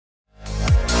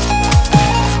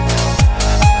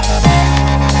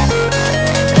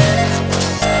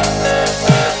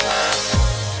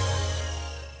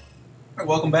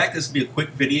Welcome back. This will be a quick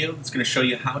video that's going to show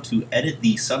you how to edit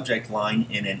the subject line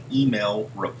in an email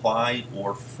reply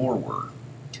or forward.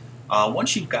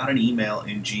 Once you've got an email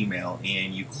in Gmail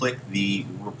and you click the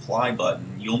reply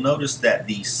button, you'll notice that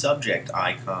the subject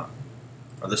icon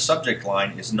or the subject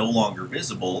line is no longer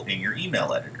visible in your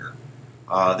email editor.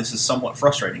 This is somewhat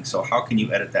frustrating, so how can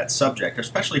you edit that subject,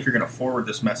 especially if you're going to forward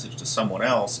this message to someone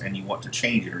else and you want to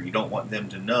change it or you don't want them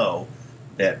to know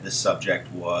that the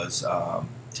subject was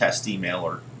test email,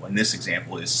 or in this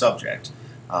example is subject.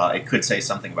 It could say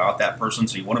something about that person,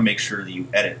 so you want to make sure that you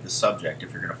edit the subject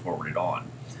if you're going to forward it on.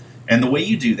 And the way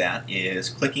you do that is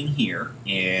clicking here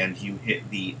and you hit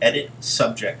the edit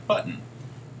subject button.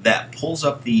 That pulls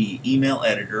up the email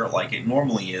editor like it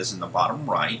normally is in the bottom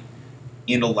right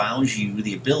and allows you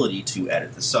the ability to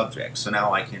edit the subject. So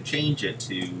now I can change it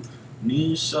to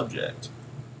new subject.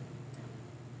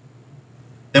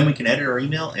 Then we can edit our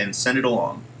email and send it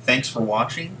along. Thanks for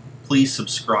watching. Please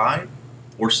subscribe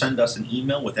or send us an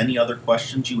email with any other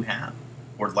questions you have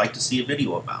or would like to see a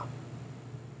video about.